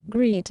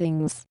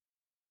Greetings.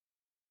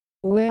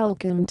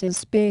 Welcome to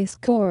Space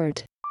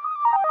Court.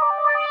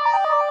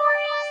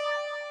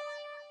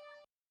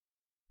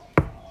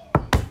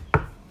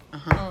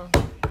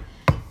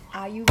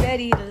 Are you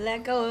ready to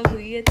let go of who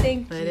you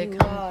think Let you it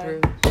come are?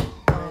 through.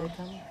 Let it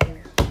come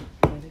through.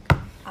 Let it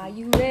come. Are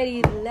you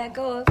ready to let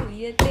go of who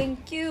you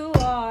think you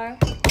are?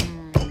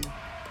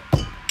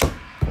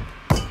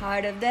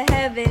 Heart of the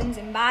heavens,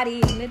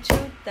 embodying the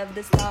truth of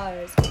the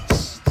stars.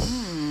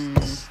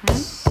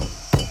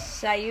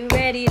 Are you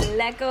ready to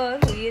let go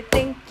of who you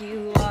think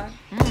you are?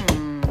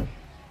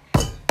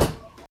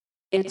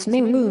 It's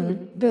new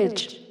moon,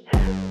 bitch.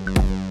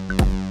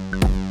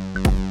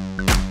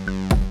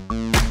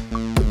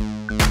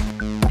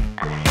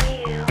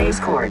 Space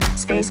Court,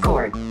 Space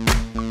Court.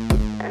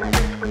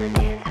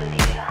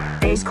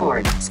 Space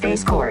Court,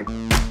 Space Court.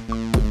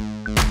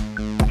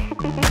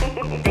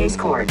 Space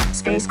Court,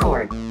 Space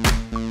Court.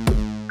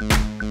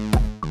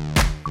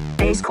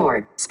 Space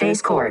Court,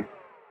 Space Court.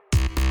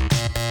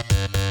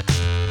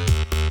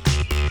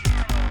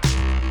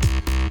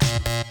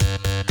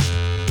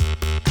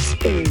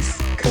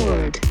 Space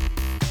Court.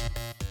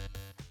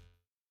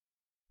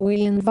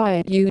 We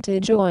invite you to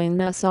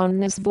join us on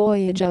this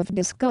voyage of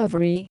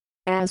discovery,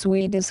 as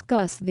we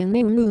discuss the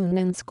new moon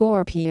in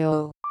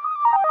Scorpio.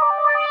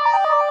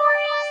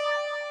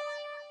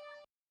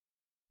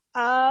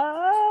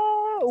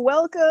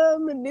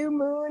 Welcome, new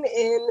moon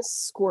in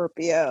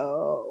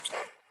Scorpio.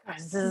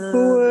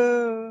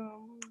 Whoa.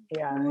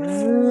 Yeah.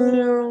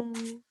 Whoa.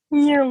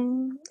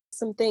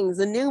 Some things.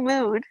 The new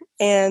moon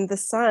and the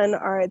sun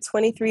are at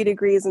 23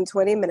 degrees and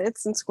 20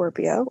 minutes in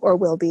Scorpio, or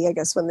will be, I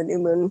guess, when the new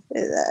moon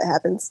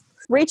happens.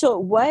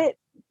 Rachel,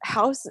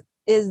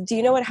 do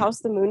you know what house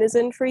the moon is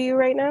in for you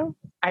right now?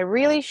 I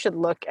really should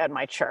look at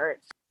my chart.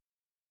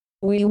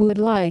 We would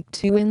like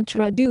to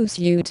introduce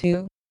you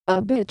to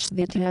a bitch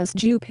that has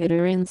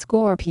Jupiter in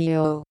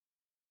Scorpio.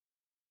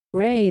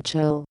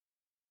 Rachel.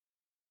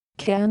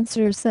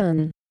 Cancer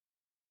Sun.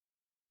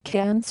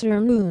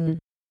 Cancer Moon.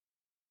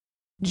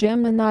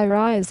 Gemini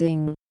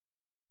Rising.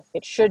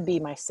 It should be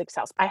my sixth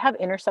house. I have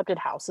intercepted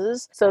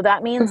houses. So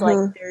that means like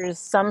there's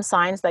some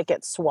signs that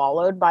get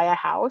swallowed by a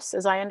house,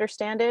 as I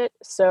understand it.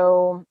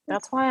 So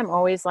that's why I'm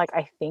always like,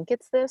 I think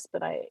it's this,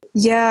 but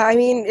Yeah, I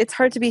mean, it's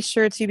hard to be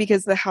sure too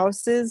because the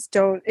houses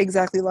don't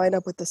exactly line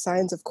up with the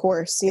signs, of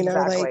course, you know,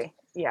 exactly. like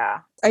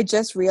Yeah. I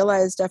just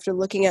realized after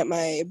looking at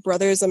my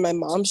brother's and my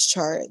mom's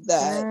chart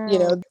that, you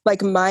know,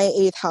 like my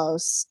 8th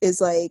house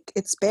is like,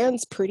 it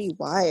spans pretty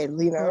wide,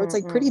 you know, it's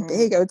like pretty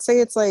big. I would say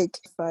it's like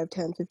 5,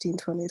 10, 15,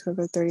 20,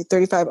 25, 30,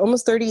 35,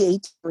 almost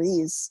 38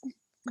 degrees,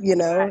 you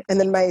know, and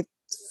then my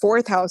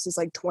 4th house is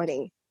like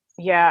 20.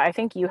 Yeah, I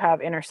think you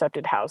have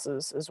intercepted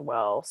houses as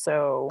well.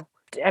 So,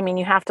 I mean,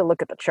 you have to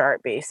look at the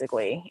chart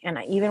basically. And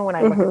even when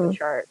I look at the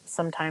chart,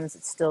 sometimes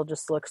it still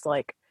just looks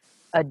like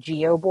a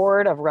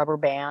geoboard of rubber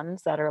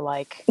bands that are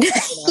like, you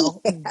know,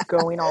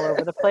 going all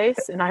over the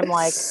place. And I'm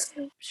like,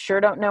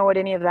 sure don't know what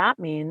any of that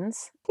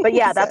means. But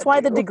yeah, that's why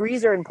the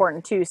degrees are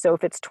important too. So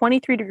if it's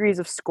 23 degrees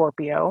of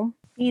Scorpio,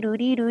 it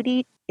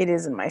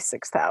is in my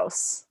 6th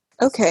house.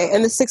 Okay,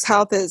 and the 6th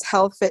house is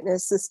health,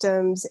 fitness,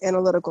 systems,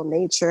 analytical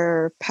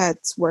nature,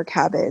 pets, work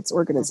habits,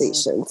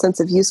 organization,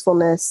 sense of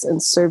usefulness,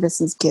 and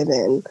services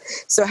given.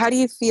 So how do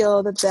you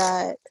feel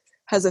that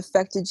has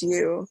affected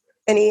you?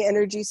 Any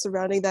energy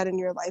surrounding that in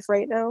your life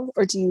right now?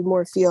 Or do you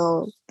more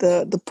feel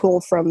the pull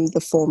from the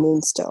full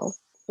moon still?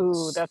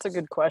 Ooh, that's a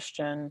good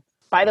question.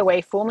 By the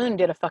way, full moon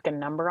did a fucking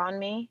number on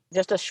me.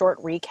 Just a short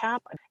recap.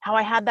 How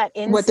I had that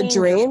insane What, the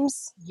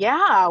dreams?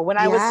 Yeah, when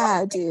I was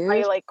Yeah,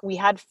 like, dude. we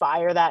had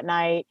fire that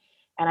night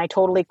and I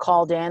totally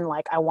called in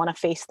like I want to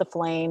face the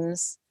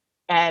flames,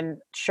 and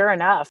sure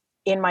enough,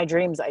 in my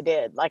dreams I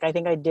did. Like I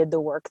think I did the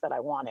work that I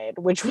wanted,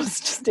 which was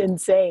just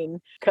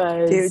insane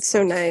Dude, cuz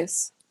so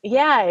nice.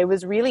 yeah, it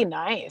was really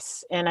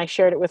nice. And I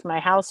shared it with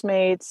my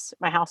housemates.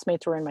 My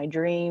housemates were in my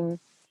dream.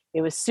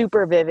 It was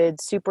super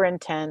vivid, super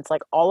intense.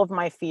 Like all of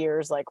my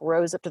fears like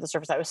rose up to the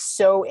surface. I was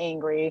so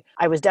angry.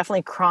 I was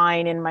definitely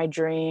crying in my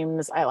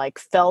dreams. I like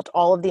felt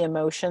all of the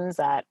emotions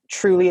that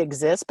truly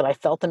exist, but I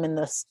felt them in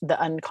the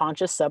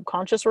unconscious,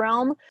 subconscious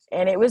realm.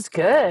 And it was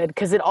good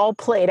because it all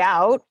played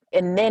out.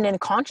 And then in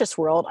conscious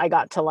world, I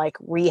got to like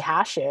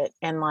rehash it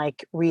and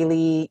like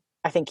really,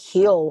 I think,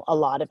 heal a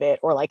lot of it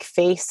or like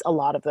face a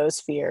lot of those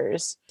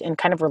fears and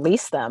kind of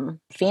release them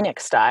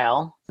Phoenix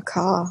style. A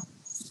ka.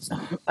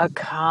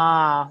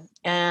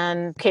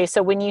 And okay,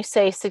 so when you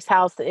say 6th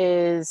house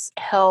is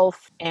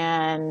health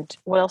and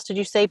what else did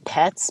you say?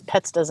 Pets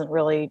doesn't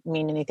really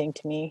mean anything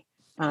to me.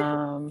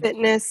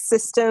 Fitness,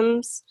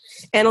 systems,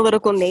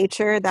 analytical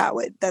nature,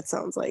 that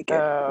sounds like it.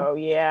 Oh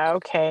yeah,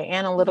 okay.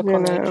 Analytical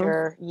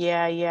nature.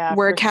 Yeah,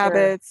 work for sure.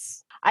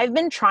 habits. I've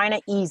been trying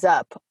to ease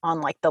up on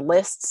like the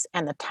lists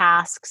and the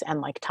tasks and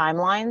like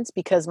timelines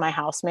because my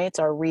housemates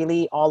are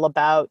really all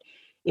about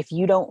if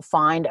you don't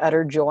find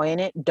utter joy in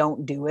it,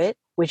 don't do it,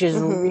 which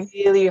is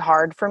really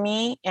hard for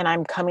me. And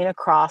I'm coming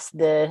across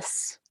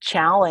this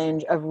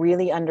challenge of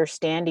really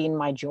understanding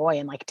my joy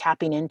and like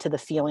tapping into the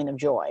feeling of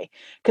joy.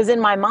 Because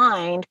in my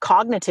mind,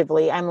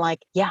 cognitively, I'm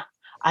like, yeah,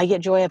 I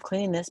get joy of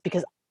cleaning this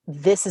because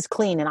this is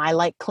clean and I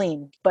like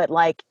clean. But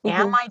like,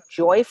 am Mhm. I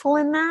joyful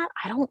in that?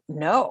 I don't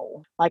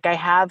know. Like, I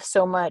have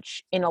so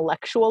much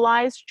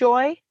intellectualized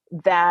joy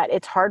that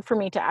it's hard for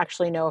me to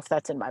actually know if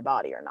that's in my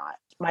body or not.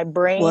 My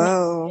brain has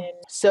Whoa.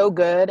 been so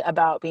good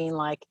about being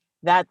like,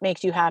 that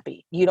makes you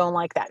happy. You don't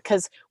like that.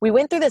 Because we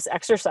went through this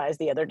exercise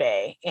the other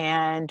day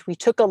and we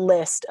took a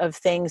list of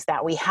things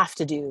that we have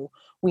to do,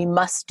 we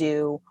must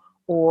do,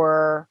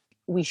 or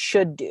we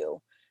should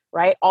do,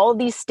 right? All of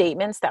these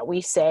statements that we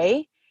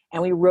say,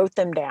 and we wrote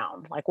them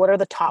down. Like, what are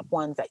the top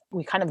ones that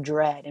we kind of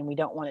dread and we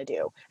don't want to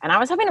do? And I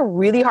was having a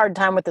really hard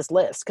time with this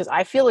list because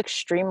I feel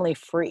extremely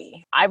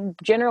free. I'm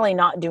generally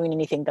not doing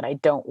anything that I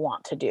don't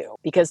want to do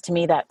because to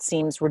me that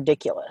seems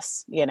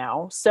ridiculous, you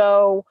know?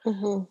 So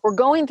Mhm. we're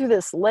going through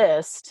this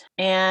list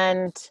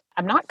and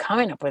I'm not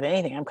coming up with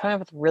anything. I'm coming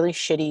up with really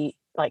shitty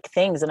like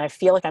things and I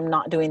feel like I'm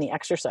not doing the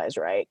exercise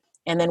right.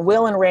 And then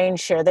Will and Rain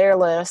share their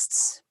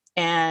lists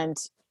and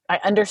I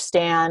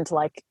understand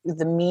like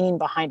the meaning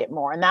behind it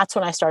more. And that's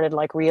when I started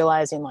like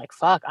realizing like,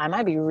 fuck, I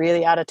might be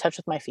really out of touch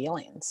with my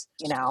feelings.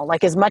 You know,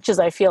 like as much as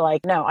I feel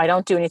like, no, I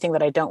don't do anything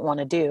that I don't want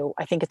to do.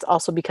 I think it's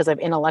also because I've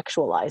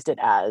intellectualized it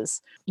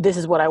as this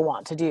is what I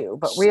want to do.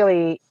 But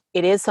really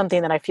it is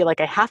something that I feel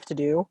like I have to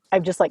do.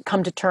 I've just like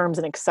come to terms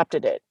and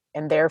accepted it.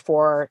 And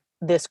therefore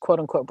this quote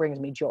unquote brings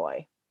me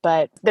joy.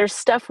 But there's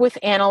stuff with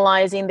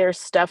analyzing, there's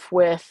stuff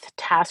with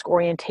task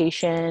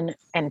orientation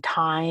and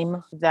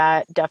time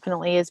that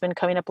definitely has been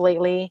coming up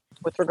lately.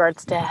 With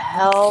regards to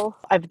health,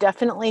 I've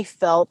definitely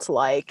felt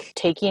like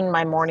taking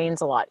my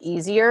mornings a lot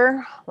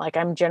easier. Like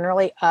I'm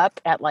generally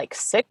up at like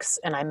 6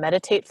 and I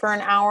meditate for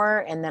an hour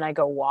and then I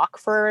go walk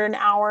for an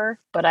hour,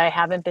 but I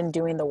haven't been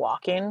doing the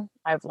walking.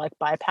 I've like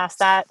bypassed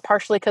that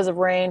partially because of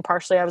rain,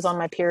 partially I was on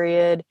my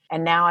period,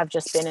 and now I've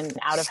just been in and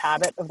out of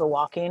habit of the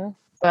walking.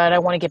 But I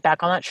want to get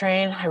back on that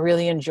train. I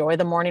really enjoy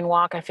the morning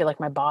walk. I feel like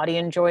my body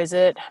enjoys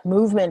it.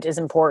 Movement is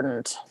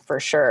important for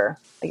sure.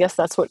 I guess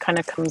that's what kind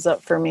of comes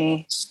up for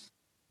me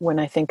when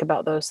I think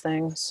about those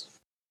things.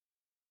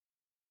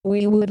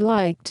 We would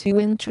like to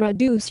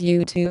introduce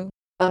you to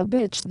a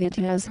bitch that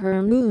has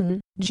her moon,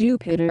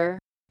 Jupiter,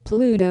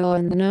 Pluto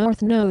and the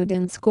North Node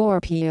in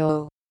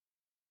Scorpio.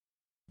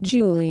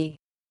 Julie.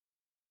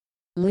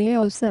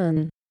 Leo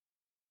Sun.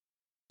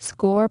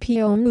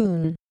 Scorpio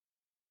Moon.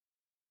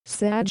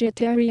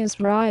 Sagittarius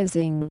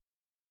Rising.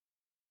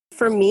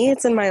 For me,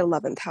 it's in my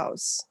 11th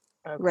house,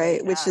 Okay,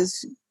 right? Which yeah.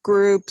 is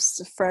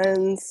groups,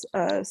 friends,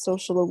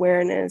 social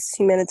awareness,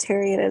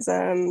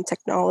 humanitarianism,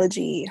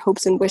 technology,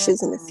 hopes and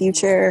wishes in the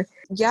future.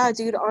 Yeah,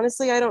 dude,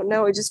 honestly, I don't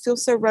know. It just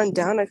feels so run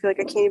down. I feel like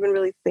I can't even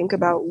really think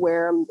about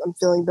where I'm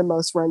feeling the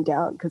most run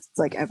down because it's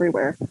like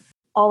everywhere.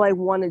 All I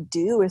want to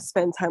do is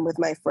spend time with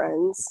my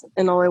friends,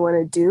 and all I want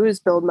to do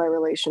is build my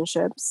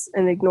relationships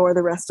and ignore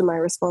the rest of my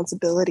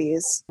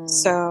responsibilities.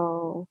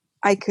 So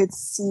I could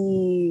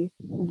see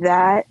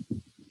that,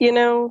 you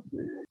know,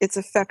 its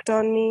effect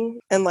on me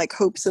and like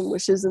hopes and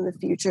wishes in the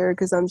future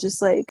because I'm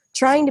just like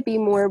trying to be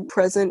more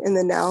present in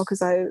the now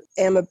because I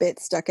am a bit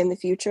stuck in the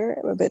future.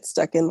 I'm a bit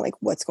stuck in like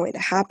what's going to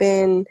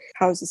happen,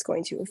 how is this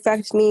going to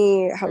affect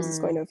me, how is this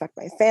going to affect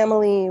my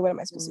family, what am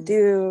I supposed to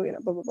do, you know,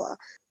 blah blah blah.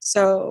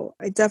 So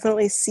I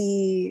definitely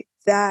see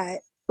that.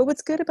 But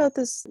what's good about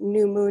this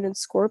new moon in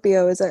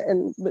Scorpio is that,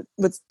 and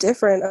what's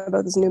different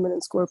about this new moon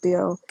in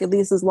Scorpio, at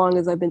least as long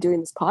as I've been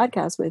doing this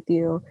podcast with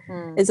you,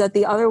 is that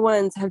the other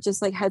ones have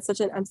just like had such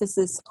an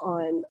emphasis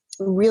on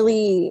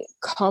really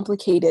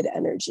complicated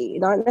energy,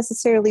 not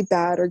necessarily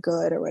bad or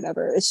good or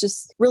whatever. It's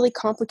just really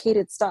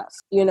complicated stuff,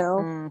 you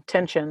know?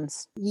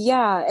 Tensions.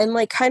 Yeah, and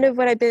like kind of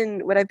what I've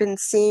been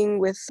seeing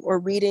with or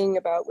reading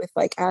about with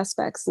like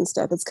aspects and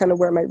stuff, it's kind of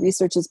where my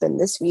research has been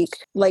this week.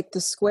 Like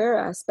the square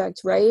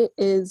aspect, right,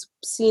 is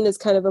seen as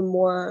kind of a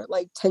more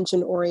like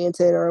tension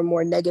oriented or a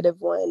more negative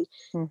one,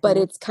 but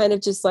it's kind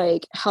of just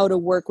like how to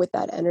work with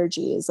that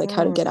energy is like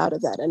how to get out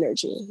of that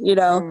energy, you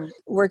know?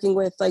 Working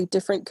with like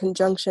different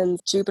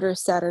conjunctions, Jupiter,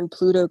 Saturn,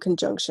 Pluto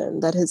conjunction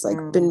that has like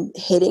been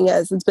hitting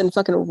us. It's been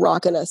fucking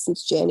rocking us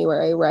since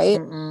January,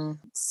 right?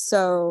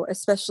 So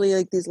especially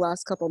like these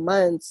last couple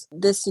months,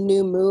 this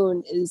new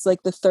moon is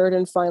like the third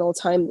and final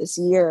time this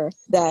year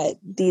that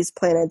these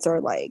planets are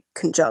like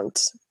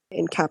conjunct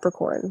in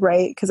Capricorn,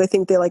 right? Because I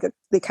think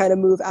they kind of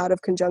move out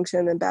of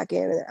conjunction and back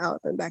in and out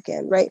and back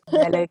in, right?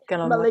 Immaculate.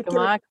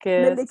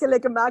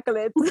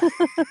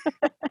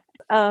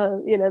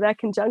 You know, that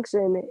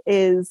conjunction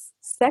is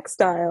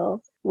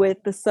sextile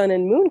with the sun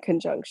and moon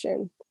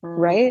conjunction,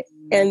 right?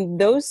 And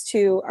those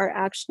two are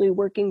actually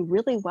working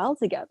really well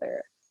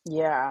together.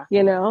 Yeah.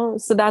 You know,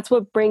 so that's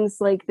what brings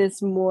like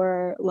this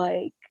more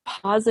like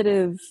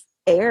positive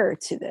air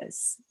to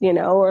this, you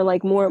know, or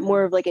like more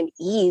of like an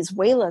ease,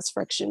 way less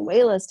friction,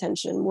 way less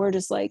tension, more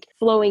just like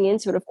flowing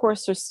into it. Of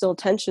course, there's still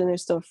tension,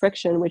 there's still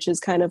friction, which is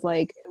kind of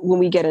like when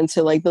we get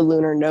into like the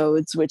lunar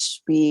nodes,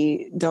 which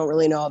we don't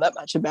really know all that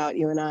much about,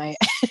 you and I.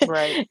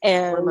 Right.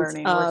 And we're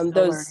learning. We're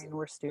still learning.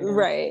 We're students.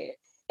 Right.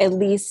 At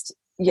least,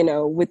 you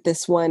know, with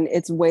this one,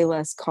 it's way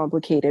less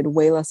complicated,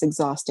 way less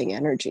exhausting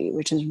energy,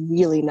 which is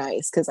really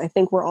nice because I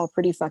think we're all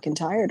pretty fucking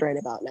tired right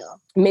about now.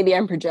 Maybe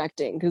I'm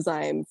projecting because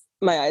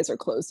my eyes are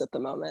closed at the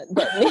moment,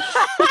 but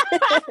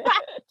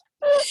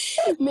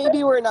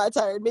maybe we're not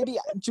tired. Maybe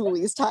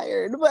Julie's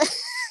tired,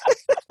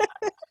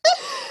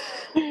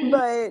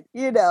 but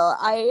you know,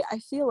 I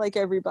feel like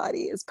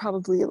everybody is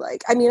probably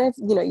like, I mean,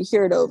 you know, you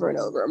hear it over and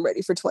over. I'm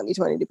ready for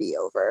 2020 to be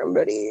over. I'm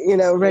ready, you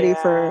know, ready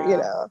for, you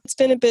know, it's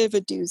been a bit of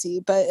a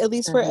doozy, but at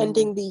least we're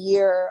ending the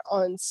year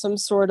on some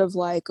sort of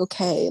like,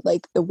 okay,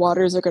 like the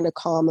waters are going to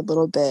calm a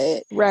little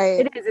bit,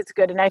 right? It is. It's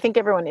good. And I think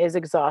everyone is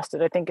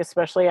exhausted. I think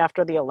especially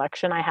after the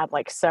election, I had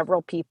like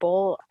several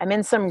people. I'm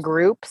in some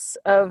groups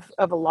of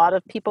a lot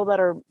of people that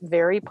are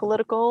very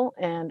political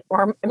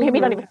or maybe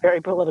not even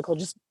very political,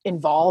 just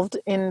involved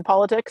in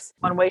politics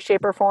one way,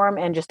 shape, or form,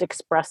 and just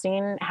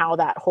expressing how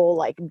that whole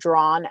like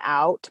drawn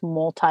out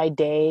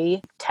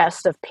multi-day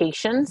test of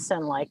patience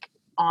and like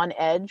on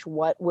edge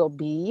what will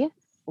be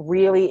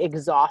really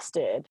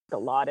exhausted a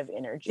lot of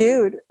energy.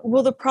 Dude,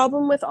 well, the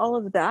problem with all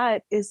of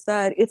that is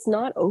that it's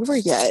not over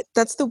yet.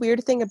 That's the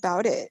weird thing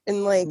about it.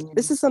 And like,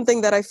 this is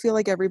something that I feel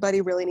like everybody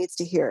really needs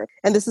to hear.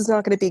 And this is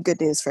not going to be good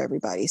news for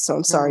everybody. So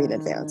I'm sorry in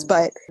advance.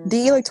 But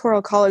the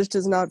Electoral College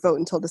does not vote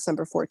until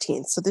December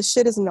 14th. So this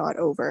shit is not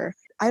over.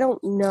 I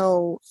don't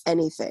know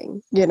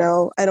anything, you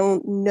know, I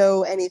don't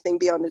know anything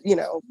beyond, you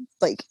know,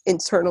 like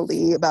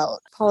internally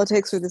about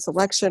politics or this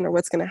election or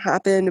what's going to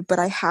happen. But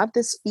I have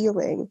this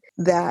feeling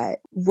that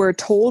we're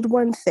told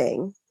one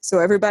thing so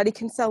everybody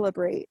can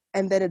celebrate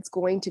and then it's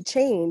going to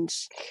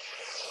change.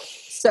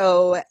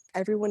 So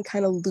everyone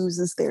kind of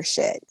loses their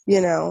shit,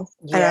 you know?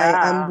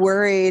 Yeah.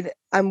 And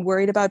I'm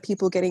worried about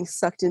people getting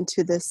sucked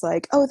into this,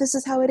 like, oh, this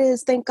is how it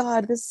is. Thank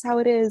God, this is how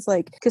it is.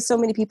 Like, because so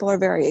many people are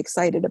very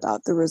excited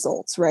about the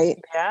results, right?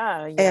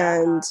 Yeah.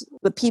 And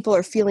the people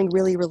are feeling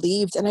really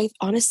relieved. And I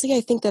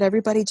think that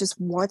everybody just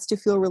wants to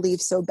feel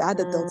relieved so bad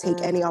that they'll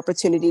take any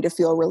opportunity to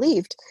feel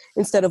relieved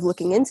instead of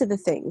looking into the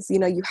things. You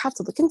know, you have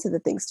to look into the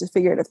things to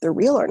figure out if they're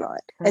real or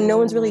not. And no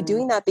one's really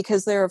doing that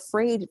because they're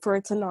afraid for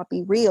it to not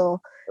be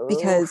real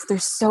because they're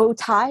so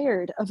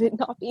tired of it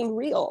not being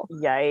real.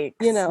 Yikes.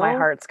 You know, my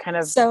heart's kind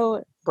of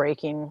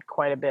breaking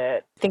quite a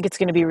bit. I think it's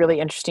going to be really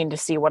interesting to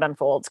see what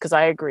unfolds because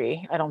I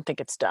agree. I don't think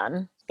it's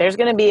done. There's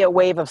going to be a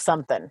wave of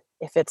something.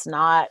 If it's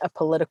not a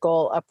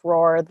political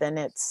uproar, then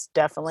it's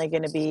definitely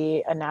going to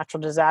be a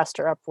natural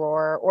disaster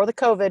uproar or the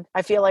COVID.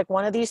 I feel like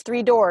one of these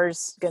three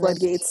doors.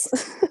 Floodgates.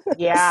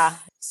 Yeah.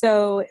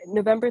 So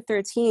November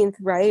 13th,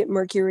 right?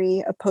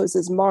 Mercury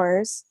opposes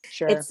Mars.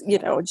 Sure. It's, you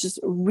know, just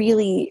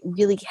really,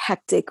 really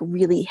hectic,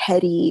 really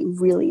heady,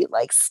 really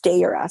like stay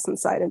your ass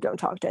inside and don't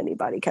talk to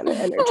anybody kind of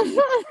energy.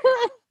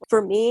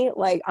 For me,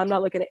 like, I'm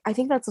not looking at, I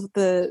think that's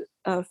the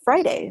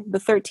Friday, the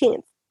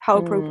 13th. How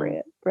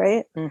appropriate,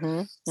 right?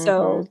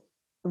 So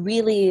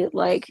really,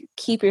 like,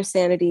 keep your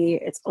sanity.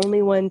 It's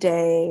only one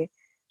day.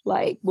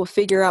 Like, we'll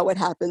figure out what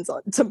happens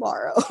on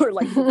tomorrow or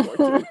like the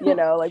 14th, you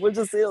know, like we'll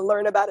just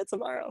learn about it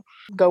tomorrow.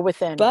 Go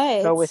within.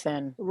 But, go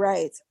within.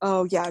 Right.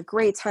 Oh yeah.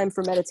 Great time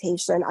for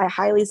meditation. I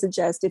highly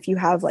suggest if you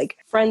have like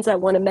friends that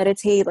want to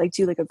meditate, like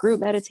do like a group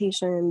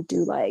meditation,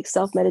 do like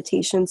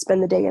self-meditation,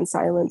 spend the day in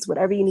silence,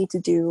 whatever you need to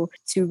do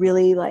to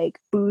really like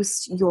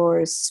boost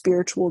your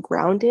spiritual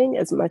grounding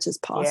as much as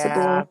possible.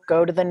 Yeah.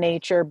 Go to the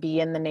nature, be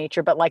in the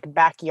nature, but like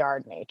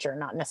backyard nature,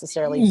 not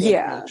necessarily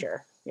big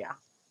nature. Yeah.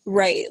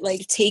 Right.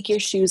 Like take your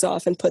shoes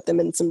off and put them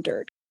in some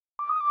dirt.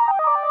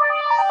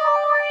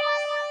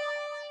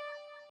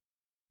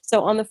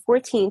 So on the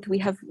 14th, we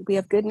have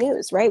good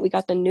news, right? We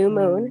got the new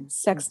moon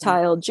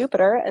sextile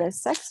Jupiter, and a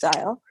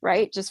sextile,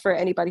 right? Just for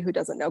anybody who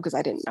doesn't know, because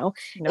I didn't know,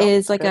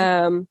 is like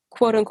a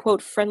quote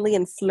unquote friendly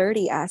and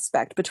flirty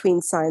aspect between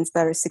signs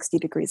that are 60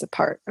 degrees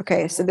apart.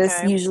 Okay, so this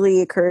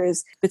usually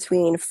occurs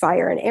between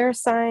fire and air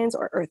signs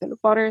or earth and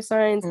water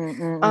signs.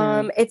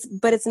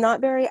 It's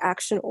not very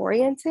action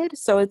oriented,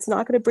 so it's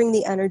not going to bring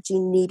the energy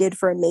needed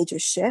for a major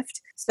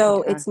shift.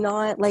 So it's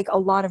not like a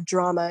lot of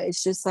drama.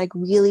 It's just like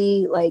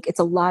really like it's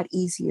a lot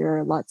easier,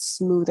 a lot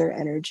smoother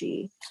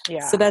energy.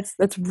 Yeah. So that's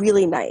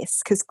really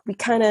nice because we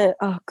kind of,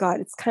 oh God,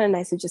 it's kind of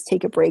nice to just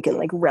take a break and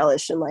like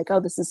relish and like,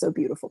 oh, this is so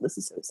beautiful. This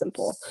is so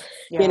simple,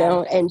 you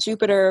know, and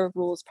Jupiter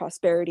rules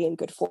prosperity and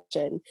good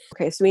fortune.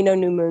 Okay. So we know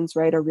new moons,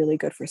 right, are really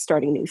good for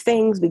starting new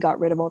things. We got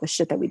rid of all the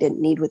shit that we didn't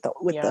need with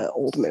the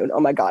old moon. Oh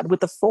my God,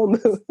 with the full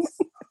moon.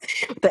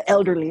 The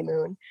elderly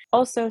moon.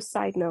 Also,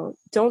 side note,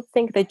 don't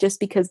think that just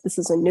because this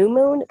is a new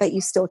moon that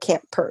you still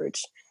can't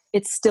purge.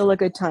 It's still a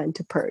good time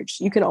to purge.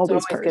 You can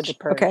always purge. Good to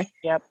purge. Okay.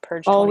 Yep.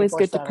 Purge. Always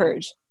good to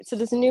purge. So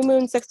there's a new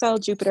moon sextile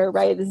Jupiter,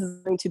 right? This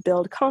is going to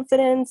build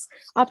confidence,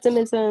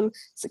 optimism,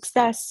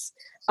 success.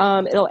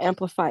 It'll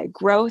amplify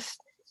growth.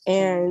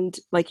 And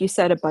like you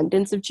said,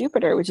 abundance of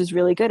Jupiter, which is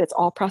really good. It's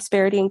all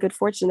prosperity and good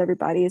fortune,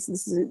 everybody. So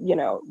this is, you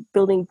know,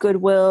 building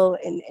goodwill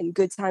and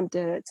good time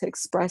to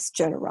express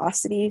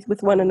generosity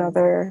with one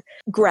another.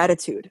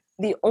 Gratitude.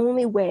 The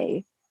only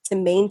way to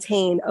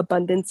maintain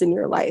abundance in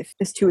your life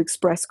is to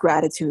express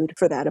gratitude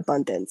for that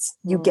abundance.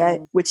 You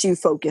get what you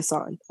focus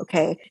on,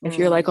 okay? If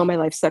you're like, oh, my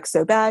life sucks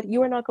so bad,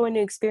 you are not going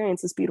to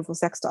experience this beautiful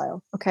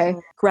sextile, okay?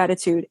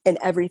 Gratitude in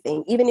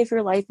everything. Even if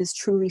your life is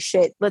truly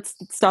shit, let's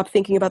stop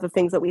thinking about the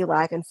things that we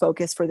lack and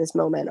focus for this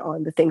moment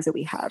on the things that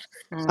we have,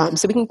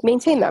 so we can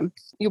maintain them.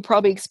 You'll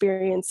probably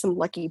experience some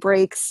lucky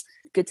breaks.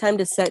 Good time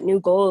to set new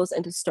goals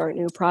and to start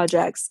new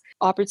projects.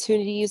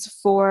 Opportunities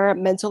for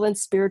mental and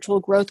spiritual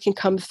growth can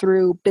come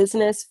through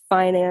business,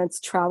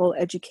 finance, travel,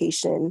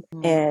 education,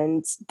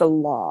 and the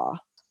law.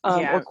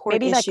 Or court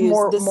maybe like issues.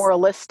 more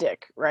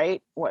moralistic,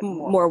 right?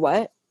 More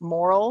what?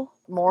 Moral.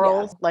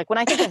 Yeah. Like when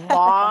I think of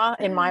law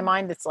in my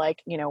mind, it's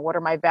like, what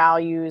are my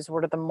values?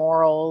 What are the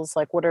morals?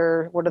 Like what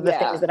are the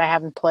things that I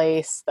have in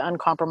place, the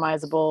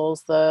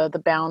uncompromisables,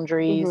 the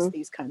boundaries,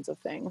 these kinds of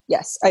things.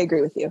 Yes, I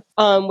agree with you.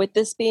 With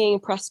this being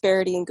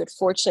prosperity and good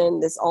fortune,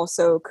 this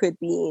also could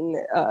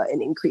mean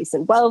an increase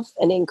in wealth,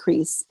 an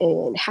increase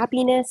in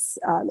happiness.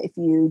 If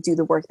you do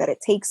the work that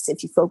it takes,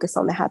 if you focus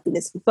on the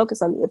happiness, if you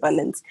focus on the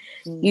abundance,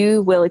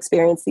 you will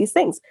experience these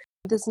things.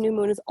 This new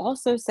moon is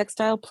also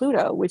sextile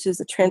Pluto, which is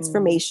a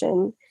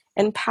transformation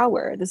and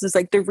power. This is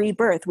like the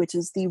rebirth, which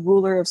is the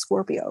ruler of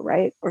Scorpio,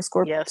 right? Or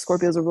Scorpio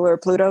is a ruler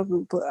of Pluto.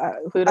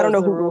 I don't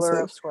know who rules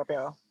ruler who. of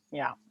Scorpio.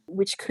 Yeah.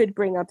 Which could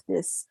bring up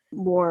this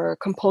more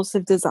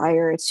compulsive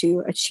desire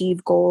to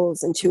achieve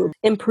goals and to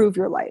improve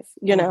your life.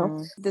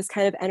 This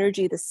kind of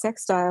energy, the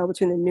sextile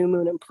between the new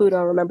moon and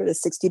Pluto, remember the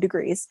 60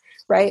 degrees,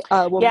 right?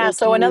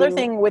 So another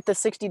thing with the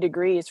 60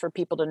 degrees for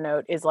people to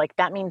note is like,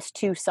 that means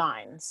 2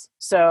 signs.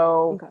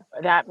 So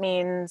that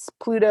means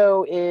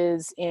Pluto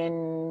is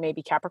in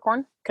maybe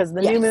Capricorn, because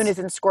the new moon is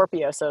in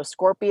Scorpio. So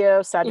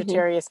Scorpio,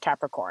 Sagittarius,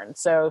 Capricorn.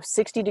 So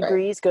 60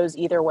 degrees goes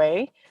either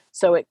way.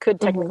 So it could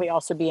technically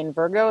also be in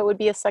Virgo. It would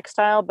be a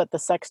sextile, but the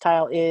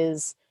sextile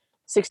is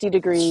 60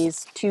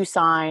 degrees, 2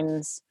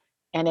 signs,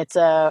 and it's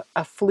a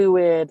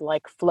fluid,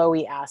 like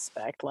flowy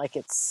aspect. Like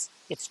it's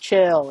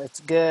chill, it's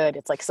good,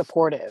 it's like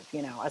supportive,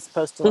 as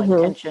opposed to like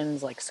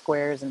tensions, like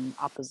squares and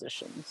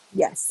oppositions.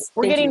 Yes.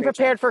 We're getting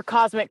prepared for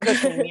cosmic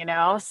cooking,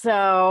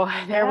 so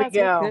there we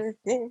go.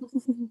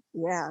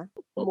 Yeah.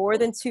 More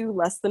than 2,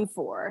 less than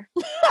 4.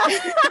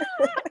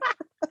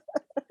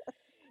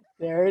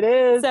 There it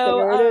is.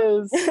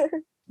 So,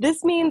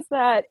 this means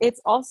that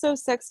it's also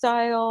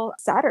sextile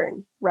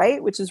Saturn,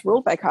 right? Which is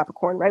ruled by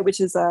Capricorn, right? Which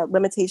is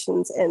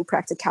limitations and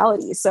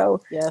practicality.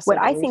 So what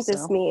I think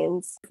this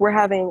means, if we're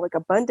having like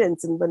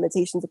abundance and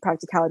limitations and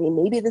practicality,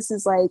 maybe this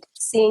is like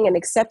seeing and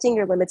accepting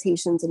your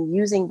limitations and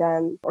using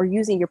them, or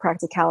using your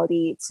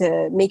practicality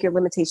to make your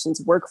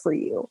limitations work for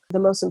you. The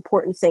most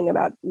important thing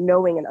about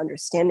knowing and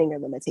understanding your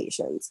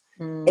limitations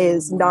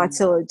is not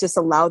to just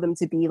allow them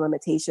to be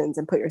limitations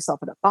and put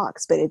yourself in a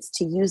box, but it's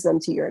to use them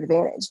to your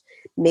advantage.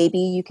 Maybe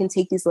you can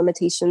take these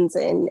limitations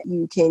and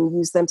you can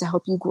use them to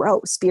help you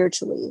grow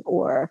spiritually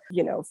or,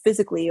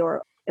 physically.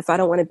 Or if I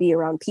don't want to be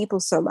around people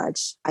so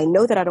much, I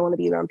know that I don't want to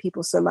be around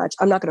people so much.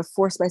 I'm not going to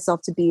force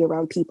myself to be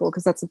around people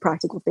because that's a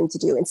practical thing to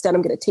do. Instead,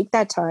 I'm going to take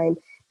that time,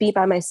 be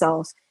by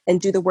myself, and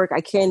do the work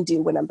I can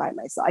do when I'm by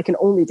myself. I can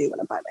only do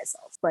when I'm by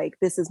myself. Like,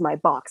 this is my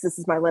box. This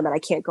is my limit. I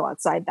can't go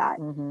outside that,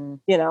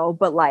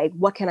 but like,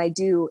 what can I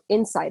do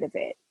inside of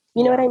it?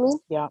 You know what I mean?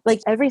 Yeah.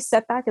 Like, every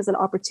setback is an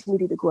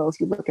opportunity to grow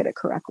if you look at it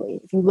correctly,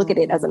 if you look at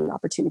it as an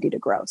opportunity to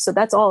grow. So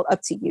that's all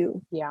up to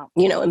you,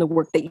 and the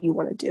work that you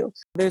want to do.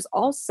 There's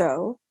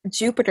also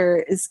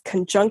Jupiter is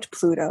conjunct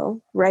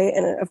Pluto, right?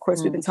 And of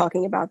course, we've been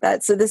talking about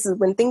that. So this is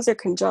when things are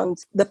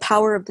conjunct, the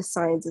power of the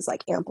signs is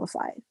like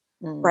amplified.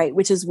 Right,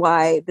 which is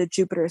why the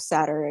Jupiter,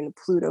 Saturn,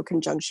 Pluto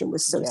conjunction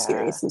was so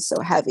serious and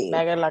so heavy,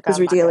 because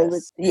we're dealing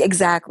with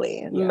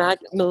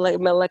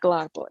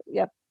molecular.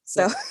 Yep.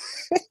 So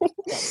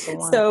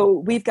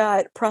we've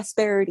got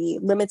prosperity,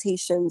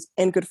 limitations,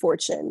 and good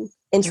fortune,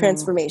 and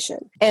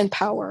transformation and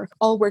power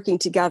all working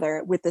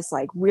together with this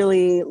like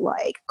really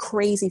like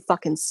crazy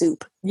fucking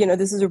soup.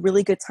 This is a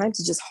really good time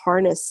to just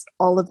harness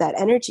all of that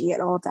energy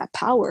and all of that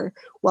power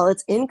while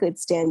it's in good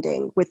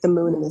standing with the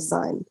moon and the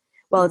sun.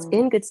 Well, it's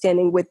in good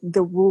standing with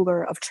the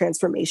ruler of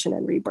transformation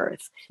and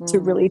rebirth to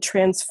really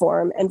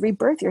transform and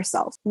rebirth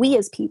yourself. We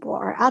as people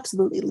are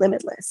absolutely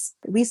limitless.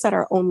 We set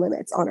our own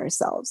limits on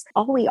ourselves.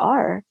 All we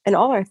are and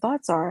all our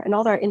thoughts are and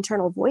all our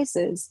internal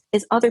voices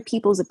is other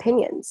people's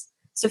opinions.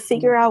 So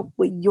figure out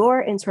what your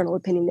internal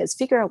opinion is.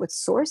 Figure out what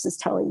source is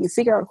telling you.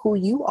 Figure out who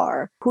you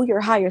are, who your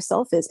higher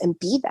self is, and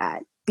be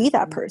that. Be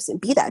that person.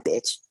 Be that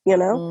bitch,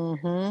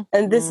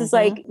 And this is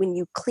like when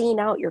you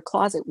clean out your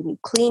closet, when you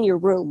clean your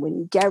room, when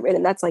you get rid,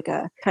 and that's like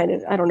a kind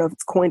of, I don't know if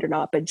it's coined or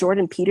not, but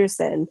Jordan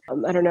Peterson,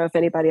 I don't know if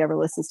anybody ever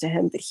listens to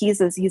him, but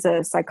he's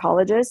a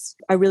psychologist.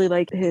 I really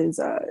like his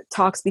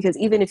talks, because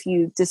even if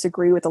you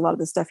disagree with a lot of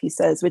the stuff he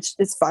says, which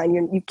is fine,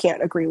 you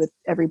can't agree with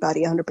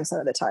everybody 100%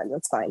 of the time,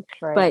 that's fine.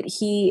 Right. But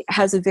he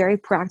has a very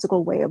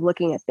practical way of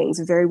looking at things,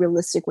 a very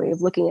realistic way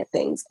of looking at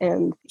things.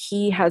 And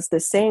he has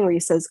this saying where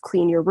he says,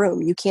 clean your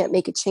room. You can't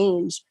make a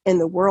change in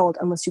the world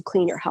unless you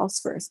clean your house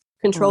first.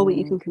 Control what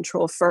you can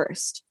control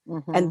first,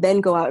 and then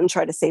go out and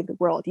try to save the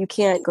world. You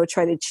can't go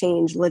try to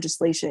change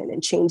legislation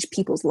and change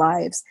people's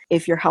lives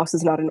if your house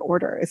is not in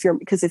order.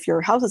 Because if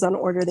your house is on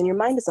order, then your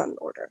mind is not in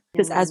order.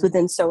 Because as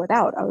within, so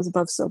without. I was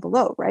above, so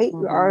below, right?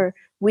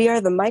 We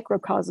are the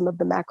microcosm of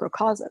the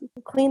macrocosm.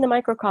 You clean the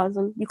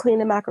microcosm, you clean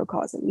the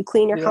macrocosm. You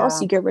clean your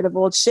house, you get rid of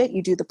old shit,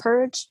 you do the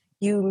purge,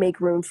 you make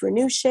room for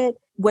new shit.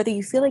 Whether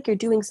you feel like you're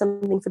doing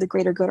something for the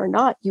greater good or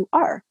not, you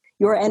are.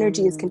 Your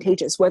energy is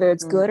contagious. Whether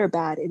it's good or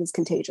bad, it is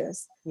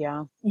contagious.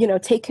 Yeah.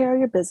 Take care of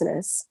your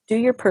business, do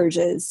your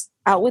purges,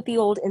 out with the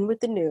old, in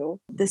with the new.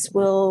 This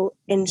will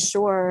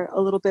ensure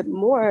a little bit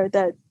more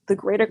that the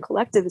greater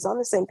collective is on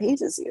the same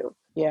page as you.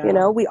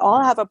 Yeah. We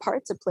all have a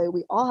part to play.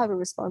 We all have a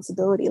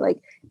responsibility. Like,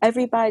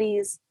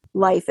 everybody's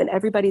life and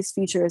everybody's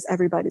future is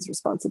everybody's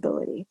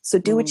responsibility. So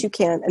do what you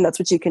can, and that's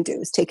what you can do,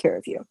 is take care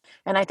of you.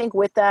 And I think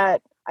with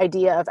that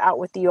idea of out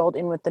with the old,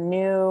 in with the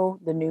new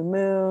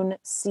moon,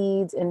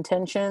 seeds,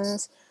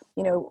 intentions,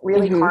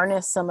 really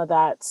harness some of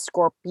that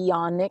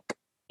scorpionic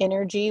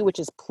energy, which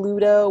is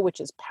Pluto,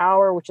 which is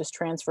power, which is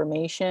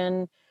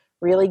transformation.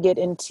 Really get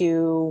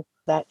into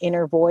that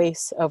inner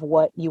voice of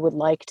what you would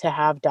like to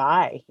have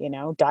die,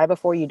 die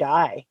before you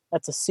die.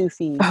 That's a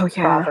Sufi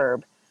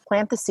proverb.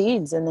 Plant the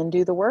seeds and then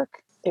do the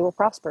work. They will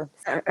prosper.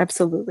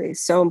 Absolutely.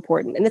 So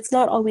important. And it's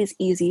not always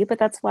easy, but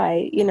that's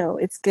why,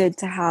 it's good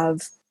to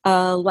have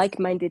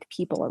like-minded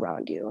people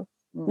around you.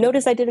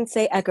 Notice I didn't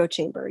say echo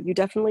chamber. You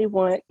definitely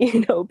want,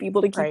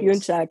 people to keep you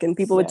in check, and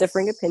people with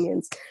differing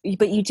opinions.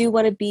 But you do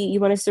want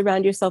to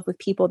surround yourself with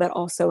people that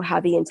also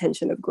have the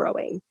intention of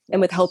growing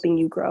and with helping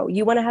you grow.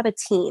 You want to have a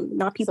team,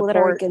 not people that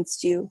are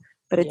against you,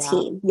 but a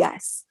team.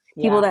 Yes.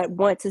 People that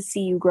want to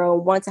see you grow,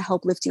 want to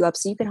help lift you up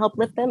so you can help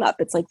lift them up.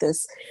 It's like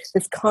this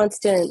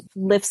constant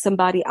lift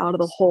somebody out of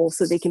the hole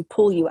so they can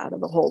pull you out of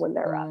the hole when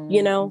they're up,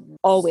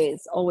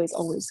 always, always,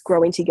 always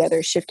growing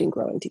together, shifting,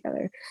 growing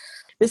together.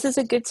 This is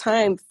a good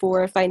time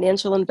for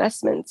financial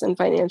investments and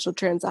financial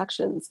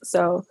transactions.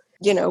 So,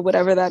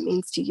 whatever that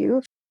means to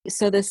you.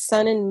 So the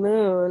sun and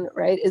moon,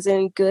 right, is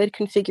in good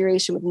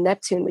configuration with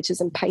Neptune, which is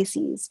in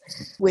Pisces,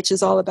 which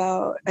is all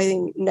about, I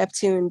think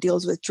Neptune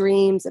deals with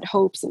dreams and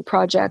hopes and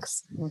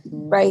projects,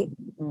 right?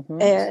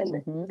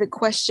 And the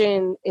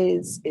question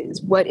is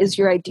what is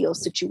your ideal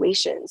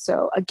situation?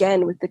 So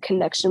again, with the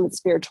connection with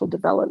spiritual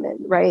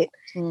development, right?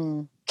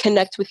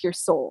 Connect with your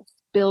soul,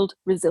 build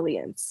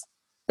resilience.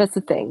 That's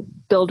the thing,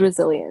 build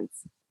resilience.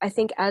 I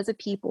think as a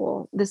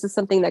people, this is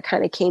something that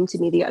kind of came to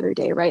me the other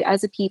day, right?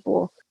 As a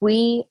people,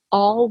 we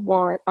all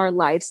want our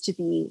lives to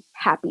be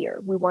happier.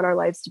 We want our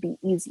lives to be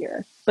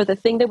easier. But the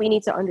thing that we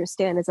need to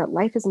understand is that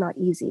life is not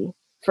easy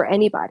for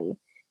anybody.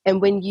 And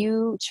when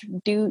you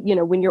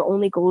when your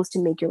only goal is to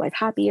make your life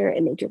happier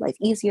and make your life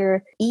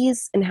easier,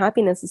 ease and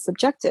happiness is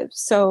subjective.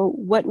 So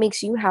what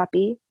makes you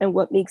happy and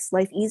what makes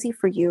life easy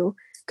for you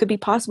could be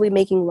possibly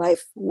making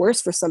life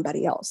worse for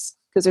somebody else,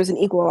 because there's an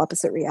equal and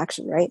opposite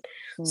reaction, right?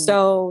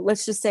 So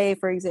let's just say,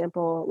 for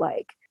example,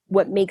 like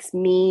what makes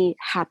me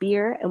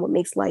happier and what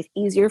makes life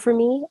easier for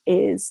me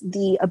is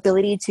the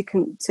ability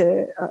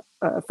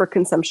for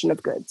consumption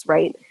of goods,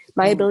 right?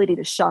 My ability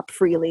to shop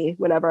freely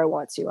whenever I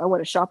want to. I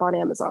want to shop on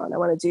Amazon. I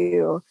want to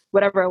do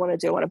whatever I want to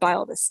do. I want to buy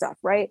all this stuff,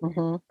 right?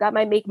 That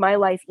might make my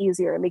life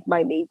easier and make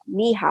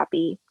me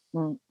happy.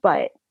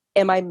 But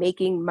am I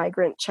making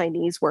migrant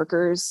Chinese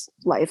workers'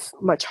 life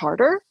much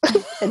harder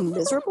and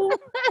miserable?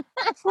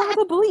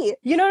 Probably.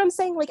 You know what I'm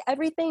saying? Like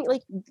everything,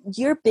 like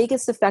your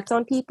biggest effect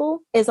on people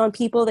is on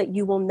people that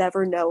you will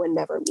never know and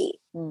never meet.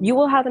 You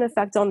will have an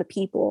effect on the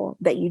people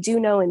that you do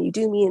know and you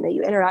do meet and that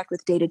you interact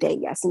with day to day.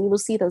 Yes. And you will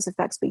see those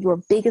effects, but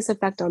your biggest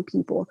effect on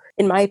people,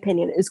 in my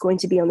opinion, is going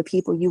to be on the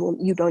people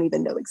you don't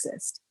even know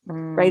exist.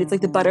 Right. It's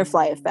like the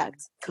butterfly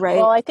effect. Right.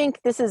 Well, I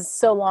think this is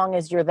so long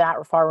as you're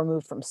that far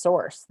removed from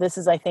source. This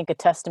is, I think, a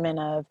testament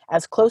of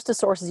as close to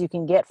source as you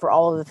can get for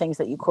all of the things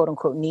that you quote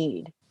unquote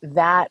need.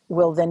 That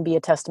will then be a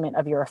testament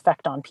of your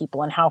effect on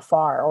people and how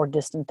far or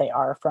distant they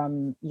are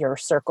from your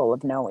circle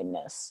of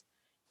knowingness.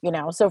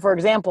 So for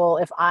example,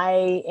 if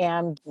I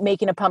am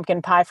making a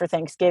pumpkin pie for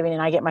Thanksgiving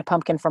and I get my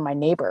pumpkin from my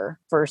neighbor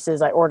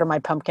versus I order my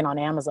pumpkin on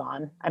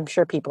Amazon, I'm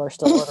sure people are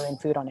still ordering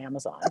food on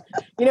Amazon.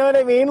 You know what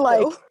I mean?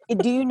 Like,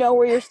 do you know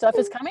where your stuff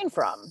is coming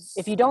from?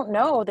 If you don't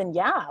know, then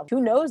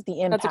who knows the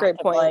impact That's a great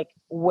point. of like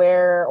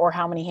where or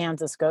how many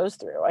hands this goes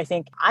through. I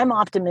think I'm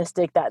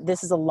optimistic that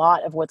this is a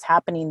lot of what's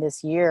happening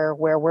this year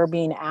where we're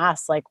being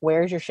asked, like,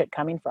 where's your shit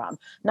coming from?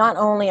 Not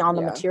only on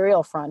the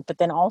material front, but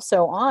then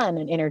also on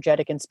an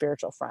energetic and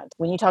spiritual front.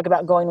 When you talk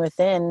about going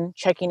within,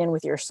 checking in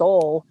with your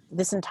soul,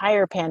 this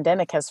entire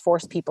pandemic has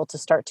forced people to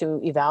start to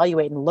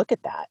evaluate and look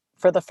at that.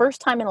 For the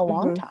first time in a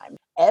long time,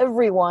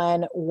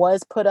 everyone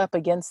was put up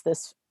against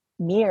this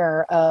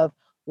mirror of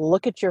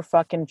look at your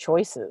fucking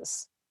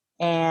choices.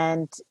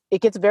 And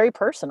it gets very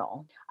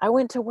personal.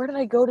 Where did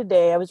I go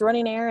today? I was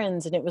running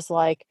errands and it was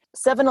like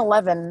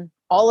 7-Eleven,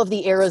 all of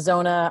the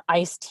Arizona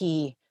iced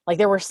tea. Like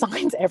there were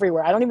signs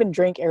everywhere. I don't even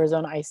drink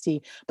Arizona iced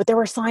tea, but there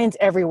were signs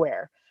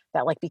everywhere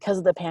that like because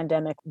of the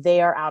pandemic,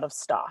 they are out of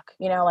stock.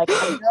 You know, like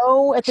I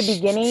know at the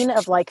beginning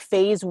of like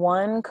phase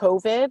 1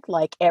 COVID,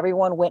 like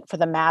everyone went for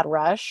the mad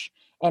rush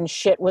and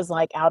shit was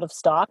like out of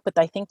stock. But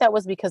I think that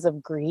was because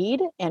of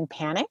greed and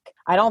panic.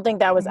 I don't think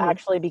that was Mhm.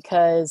 actually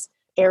because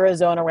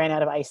Arizona ran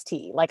out of iced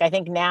tea. Like I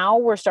think now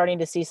we're starting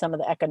to see some of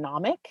the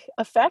economic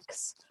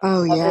effects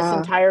Oh of this yeah.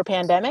 entire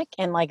pandemic,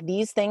 and like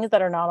these things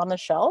that are not on the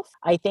shelf,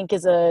 I think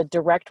is a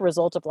direct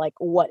result of like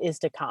what is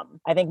to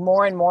come. I think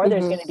more and more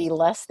there's Mhm. going to be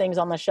less things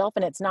on the shelf,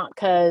 and it's not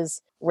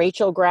because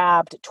Rachel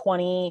grabbed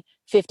 20,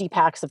 50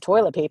 packs of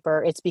toilet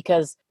paper. It's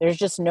because there's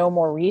just no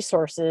more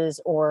resources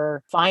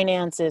or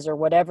finances or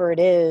whatever it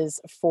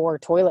is for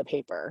toilet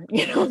paper,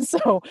 you know.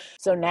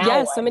 So now Yeah,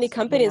 what, so many you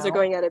companies are know?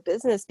 going out of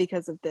business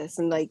because of this,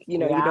 and like, you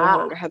know, you no Yeah.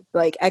 longer have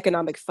like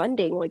economic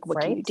funding. Like, what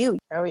can you Right? do?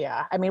 Oh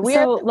yeah. I mean,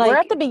 So we're like,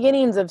 at the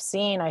beginnings of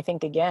seeing, I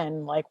think,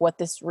 again, like what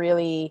this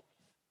really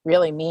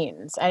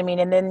means. I mean,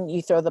 and then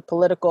you throw the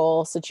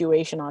political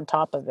situation on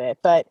top of it.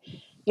 But,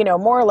 you know,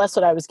 more or less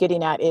what I was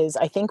getting at is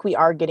I think we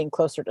are getting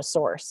closer to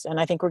source. And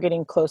I think we're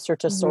getting closer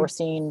to Mhm.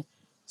 sourcing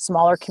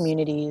smaller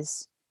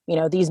communities, you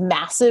know, these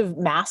massive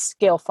mass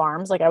scale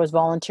farms. Like I was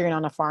volunteering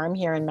on a farm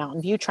here in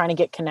Mountain View trying to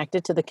get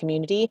connected to the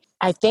community.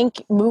 I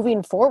think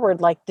moving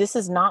forward, like this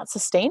is not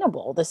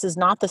sustainable. This is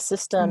not the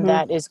system Mhm.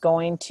 that is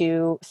going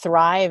to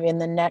thrive in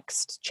the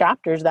next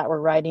chapters that we're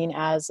writing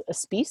as a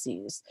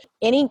species.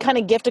 Any kind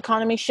of gift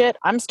economy shit,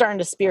 I'm starting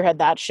to spearhead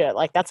that shit.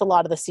 Like that's a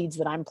lot of the seeds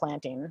that I'm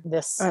planting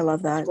this I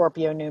love that.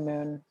 Scorpio new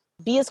moon.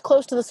 Be as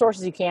close to the source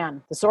as you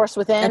can. The source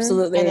within and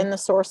Absolutely. then the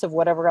source of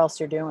whatever else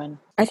you're doing.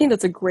 I think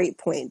that's a great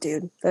point,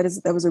 dude. That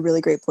was a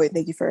really great point.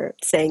 Thank you for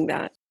saying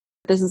that.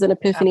 This is an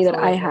epiphany that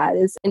I Absolutely. had,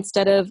 is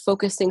instead of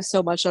focusing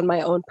so much on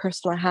my own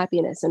personal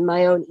happiness and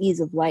my own ease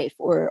of life,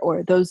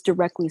 or those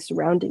directly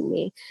surrounding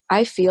me,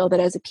 I feel that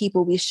as a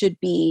people we should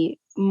be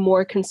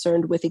more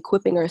concerned with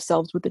equipping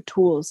ourselves with the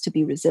tools to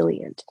be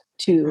resilient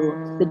to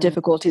the Mm,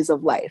 difficulties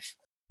of life.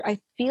 I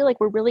feel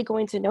like we're really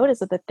going to notice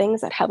that the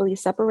things that heavily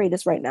separate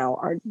us right now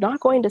are not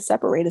going to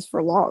separate us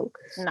for long.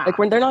 nah. Like,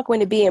 when they're not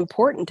going to be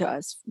important to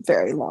us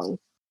very long.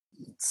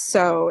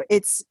 So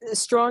it's a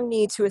strong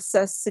need to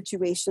assess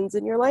situations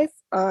in your life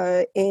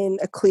in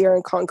a clear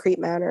and concrete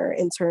manner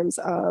in terms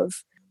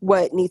of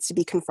what needs to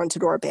be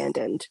confronted or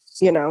abandoned,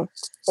 you know,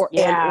 or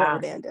Yeah.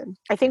 abandoned.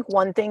 I think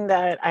one thing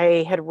that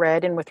I had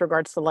read in with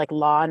regards to like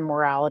law and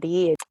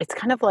morality, it's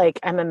kind of like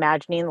I'm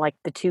imagining like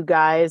the two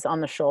guys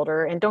on the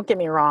shoulder. And don't get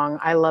me wrong,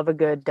 I love a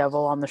good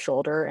devil on the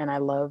shoulder and I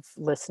love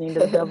listening to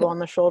the devil on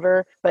the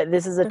shoulder. But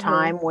this is a Mhm.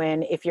 time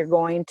when if you're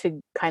going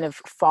to kind of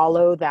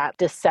follow that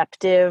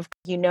deceptive,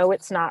 you know,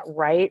 it's not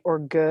right or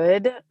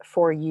good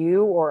for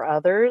you or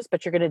others,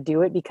 but you're going to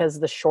do it because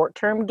the short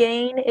term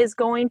gain is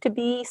going to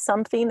be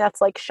something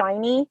that's like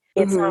shiny.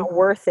 It's Mhm. not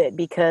worth it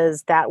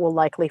because that will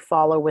likely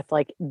follow with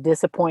like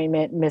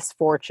disappointment,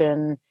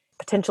 misfortune,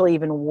 potentially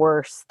even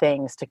worse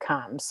things to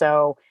come.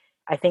 So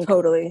I think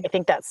Totally. I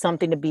think that's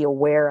something to be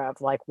aware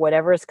of. Like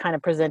whatever is kind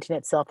of presenting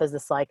itself as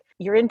this like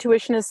your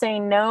intuition is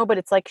saying no, but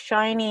it's like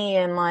shiny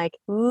and like,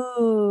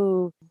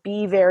 ooh,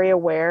 be very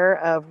aware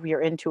of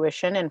your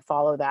intuition and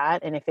follow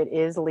that. And if it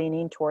is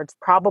leaning towards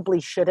probably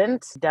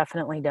shouldn't,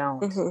 definitely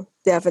don't.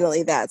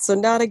 Definitely that. So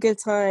not a good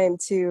time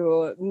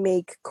to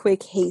make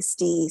quick,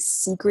 hasty,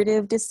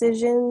 secretive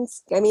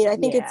decisions. I mean, I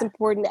think it's Yeah.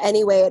 important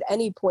anyway at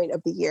any point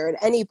of the year, at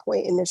any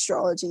point in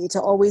astrology, to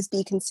always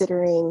be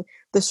considering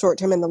the short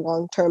term and the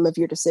long term of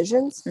your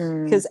decisions.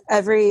 Mm, Because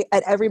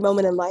at every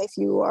moment in life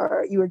you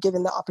are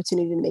given the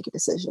opportunity to make a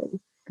decision.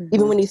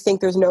 Even mhm, when you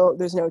think there's no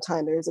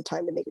time, there is a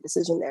time to make a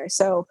decision there.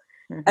 So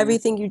mhm.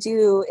 everything you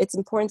do, it's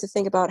important to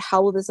think about,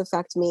 how will this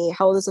affect me?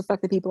 How will this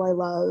affect the people I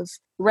love?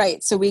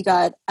 Right. So we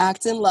got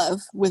act in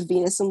love with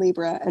Venus and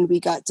Libra, and we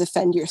got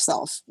defend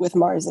yourself with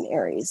Mars and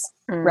Aries.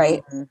 Mm,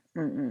 Right. mm,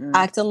 mm, mm.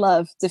 Act in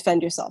love,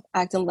 defend yourself.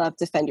 Act in love,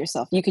 defend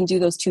yourself. You can do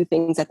those two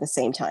things at the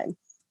same time.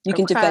 You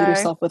can defend Okay.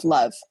 yourself with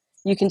love.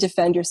 You can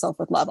defend yourself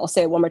with love. I'll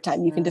say it one more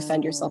time. You can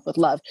defend Mm, yourself with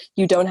love.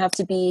 You don't have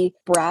to be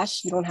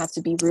brash. You don't have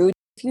to be rude.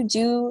 If you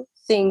do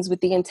things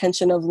with the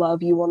intention of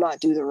love, you will not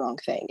do the wrong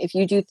thing. If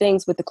you do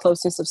things with the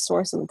closeness of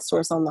source and with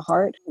source on the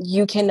heart,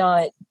 you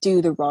cannot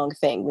do the wrong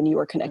thing when you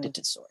are mm, connected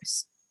to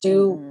source. mm,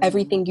 Do mm,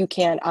 everything you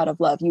can out of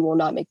love. You will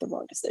not make the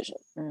wrong decision.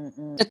 mm,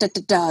 mm.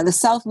 The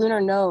South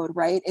Lunar Node,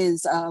 right,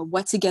 is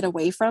what to get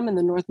away from, and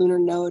the North Lunar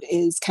Node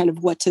is kind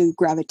of what to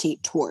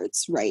gravitate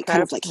towards, right?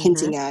 Kind Okay. of like Mhm.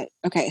 hinting at.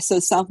 Okay, so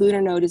South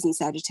Lunar Node is in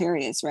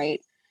Sagittarius,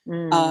 right?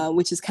 Mm,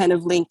 Which is kind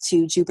of linked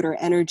to Jupiter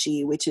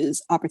energy, which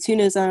is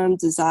opportunism,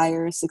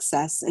 desire,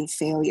 success, and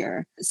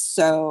failure.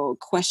 So,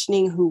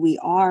 questioning who we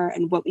are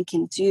and what we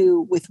can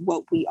do with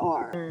what we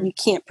are. mm, You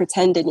can't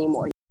pretend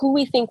anymore. Who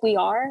we think we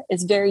are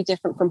is very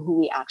different from who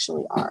we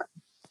actually are.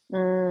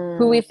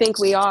 Who we mm, think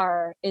we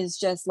are is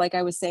just, like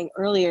I was saying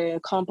earlier, a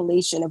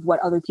compilation of what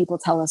other people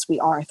tell us we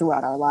are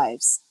throughout our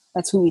lives.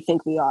 That's who we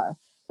think we are.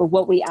 But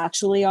what we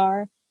actually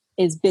are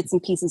is bits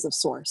and pieces of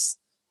source.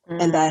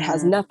 And that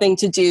has mm, nothing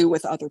to do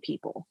with other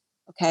people.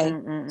 Okay.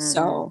 mm, mm, mm, mm.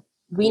 So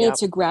we need Yep.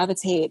 to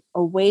gravitate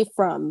away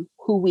from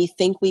who we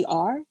think we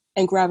are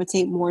and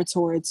gravitate more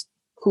towards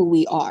who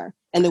we are.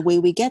 And the way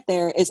we get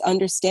there is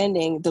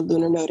understanding the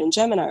lunar node in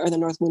Gemini, or the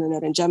North lunar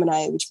node in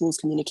Gemini, which rules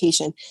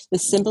communication. The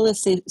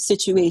simplest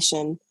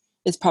situation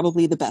is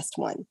probably the best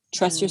one.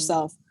 Trust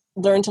yourself.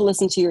 Learn to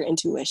listen to your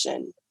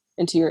intuition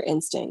and to your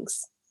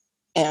instincts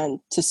and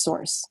to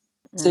source.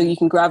 So you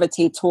can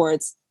gravitate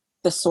towards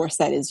the source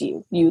that is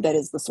you that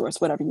is the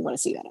source, whatever you want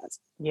to see that as.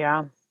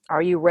 Yeah.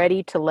 Are you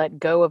ready to let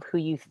go of who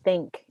you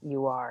think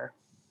you are?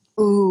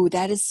 Ooh,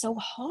 that is so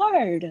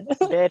hard.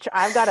 Bitch,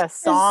 I've got a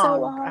song.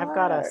 so I've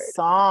got a hard.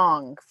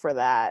 song for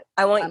that.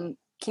 I want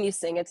can you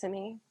sing it to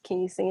me?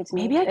 Can you sing it to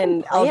me? Maybe I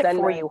can play it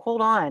for you.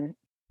 Hold on.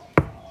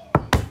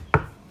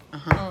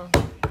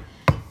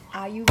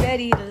 Are you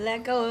ready to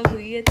let go of who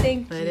you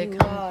think Let you it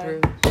come are?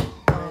 through.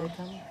 Let it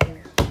come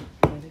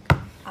through. Let it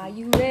come. Are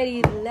you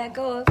ready to let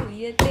go of who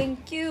you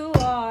think you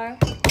are?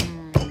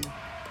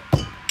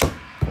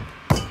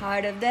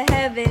 Heart of the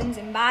heavens,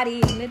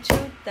 embodying the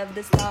truth of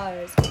the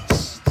stars.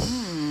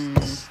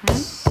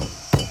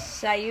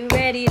 Are you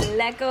ready to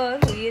let go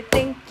of who you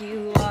think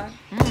you are?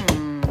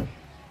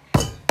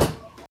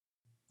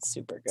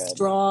 Super good.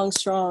 Strong,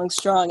 strong,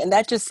 strong. And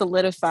that just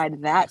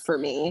solidified that for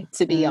me,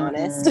 to be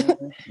honest.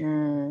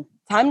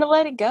 Time to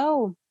let it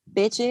go,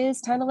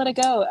 bitches. Time to let it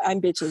go.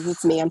 I'm bitches.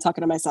 It's me. I'm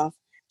talking to myself.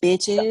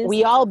 Bitches.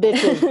 We all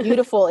bitches.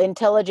 Beautiful,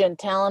 intelligent,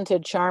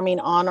 talented, charming,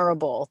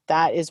 honorable.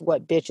 That is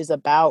what bitch is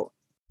about.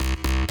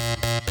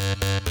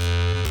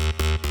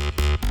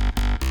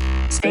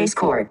 Space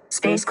Chord.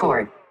 Space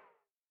Chord.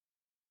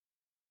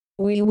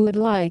 We would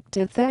like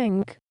to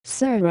thank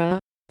Sarah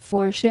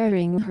for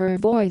sharing her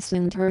voice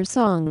and her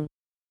song.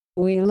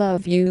 We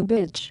love you,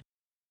 bitch.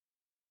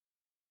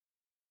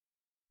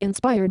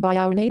 Inspired by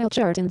our natal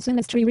chart and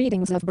synastry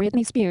readings of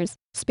Britney Spears,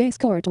 Space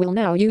Court will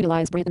now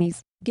utilize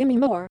Britney's Gimme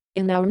More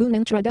in our moon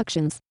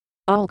introductions.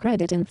 All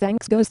credit and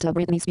thanks goes to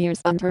Britney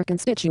Spears and her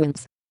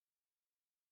constituents.